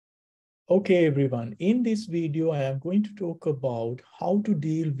Okay, everyone. In this video, I am going to talk about how to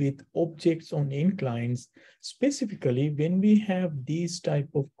deal with objects on inclines, specifically when we have these type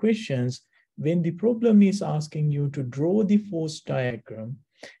of questions, when the problem is asking you to draw the force diagram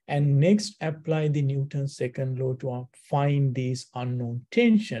and next apply the Newton's second law to find these unknown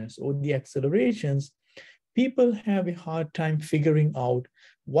tensions or the accelerations. People have a hard time figuring out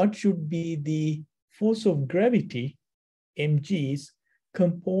what should be the force of gravity, mg's,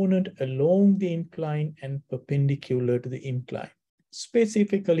 component along the incline and perpendicular to the incline.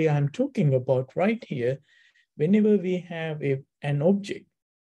 Specifically, I'm talking about right here, whenever we have an object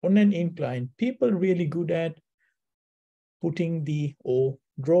on an incline, people really good at putting the or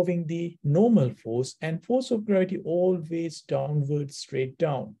drawing the normal force and force of gravity always downward, straight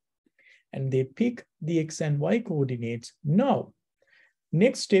down. And they pick the x and y coordinates. Now,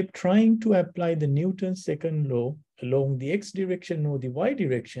 next step, trying to apply the Newton's second law along the x direction or the y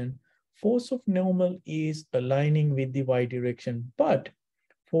direction. Force of normal is aligning with the y direction, but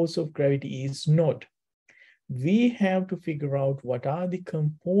force of gravity is not. We have to figure out what are the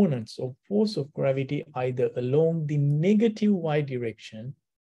components of force of gravity either along the negative y direction,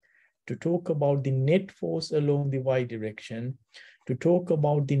 to talk about the net force along the y direction, to talk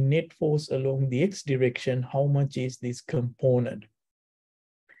about the net force along the x direction, how much is this component.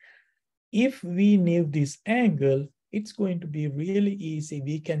 If we know this angle, it's going to be really easy.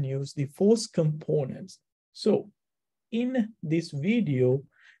 We can use the force components. So in this video,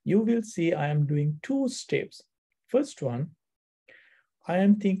 you will see I am doing two steps. First one, I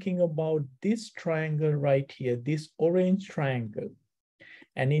am thinking about this triangle right here, this orange triangle.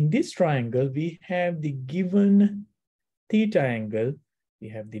 And in this triangle, we have the given theta angle. We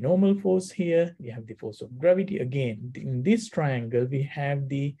have the normal force here. We have the force of gravity. Again, in this triangle, we have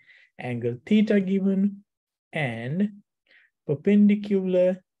the angle theta given and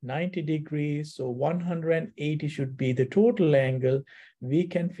perpendicular 90 degrees. So 180 should be the total angle. We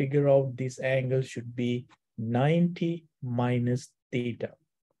can figure out this angle should be 90 minus theta.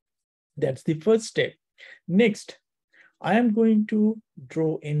 That's the first step. Next, I am going to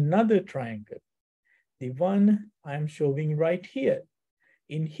draw another triangle, the one I am showing right here.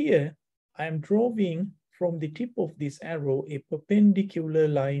 In here, I am drawing from the tip of this arrow a perpendicular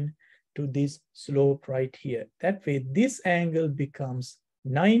line to this slope right here. That way, this angle becomes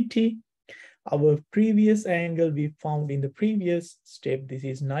 90. Our previous angle we found in the previous step, this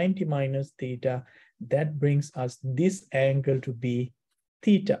is 90 minus theta. That brings us this angle to be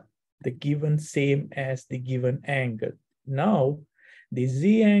theta, the given same as the given angle. Now, the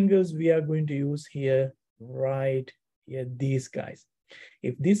z angles we are going to use here, right here, these guys.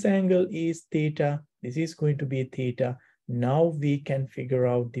 If this angle is theta, this is going to be theta. Now we can figure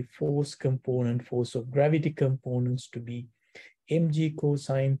out the force component, force of gravity components to be mg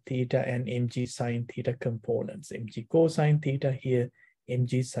cosine theta and mg sine theta components. Mg cosine theta here,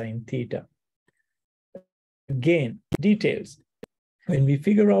 mg sine theta. Again, details. When we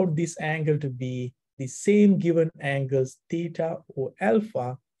figure out this angle to be the same given angles theta or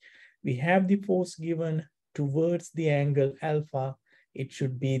alpha, we have the force given towards the angle alpha. It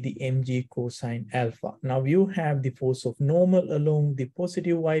should be the mg cosine alpha. Now you have the force of normal along the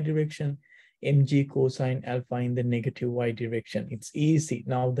positive y direction, mg cosine alpha in the negative y direction. It's easy.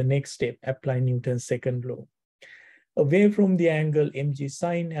 Now the next step, apply Newton's second law. Away from the angle mg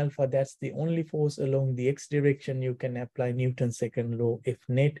sine alpha, that's the only force along the x direction. You can apply Newton's second law if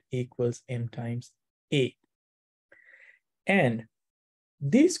net equals m times a. And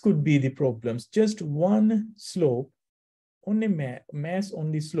these could be the problems. Just one slope on a mass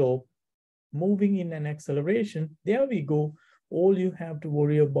on the slope moving in an acceleration. There we go. All you have to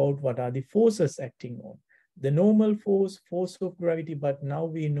worry about what are the forces acting on. The normal force, force of gravity, but now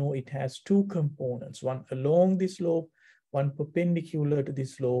we know it has two components, one along the slope, one perpendicular to the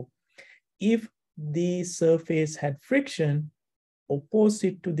slope. If the surface had friction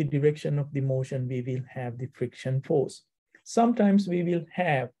opposite to the direction of the motion, we will have the friction force. Sometimes we will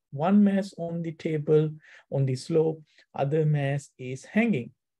have one mass on the table, on the slope, other mass is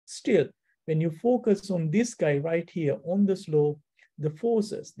hanging. Still, when you focus on this guy right here on the slope, the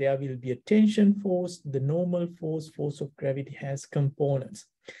forces, there will be a tension force, the normal force, force of gravity has components.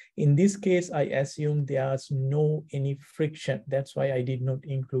 In this case, I assume there's no any friction. That's why I did not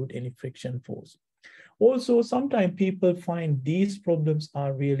include any friction force. Also, sometimes people find these problems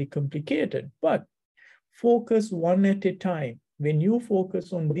are really complicated, but focus one at a time. When you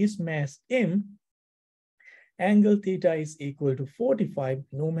focus on this mass m, angle theta is equal to 45,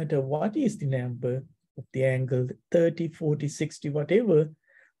 no matter what is the number of the angle, 30, 40, 60, whatever,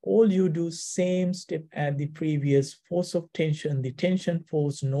 All you do, same step at the previous: force of tension, the tension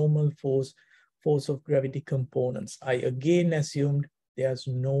force, normal force, force of gravity components. I again assumed there's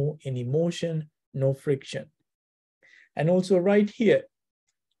no any motion, no friction. And also right here,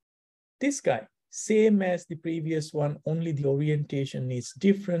 this guy, same as the previous one, only the orientation is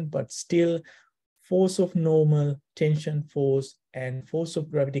different, but still force of normal, tension force, and force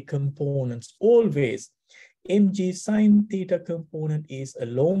of gravity components. Always mg sine theta component is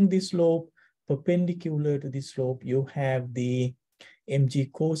along the slope, perpendicular to the slope. You have the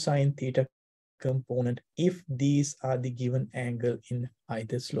mg cosine theta component if these are the given angle in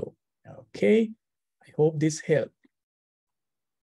either slope. Okay, I hope this helped.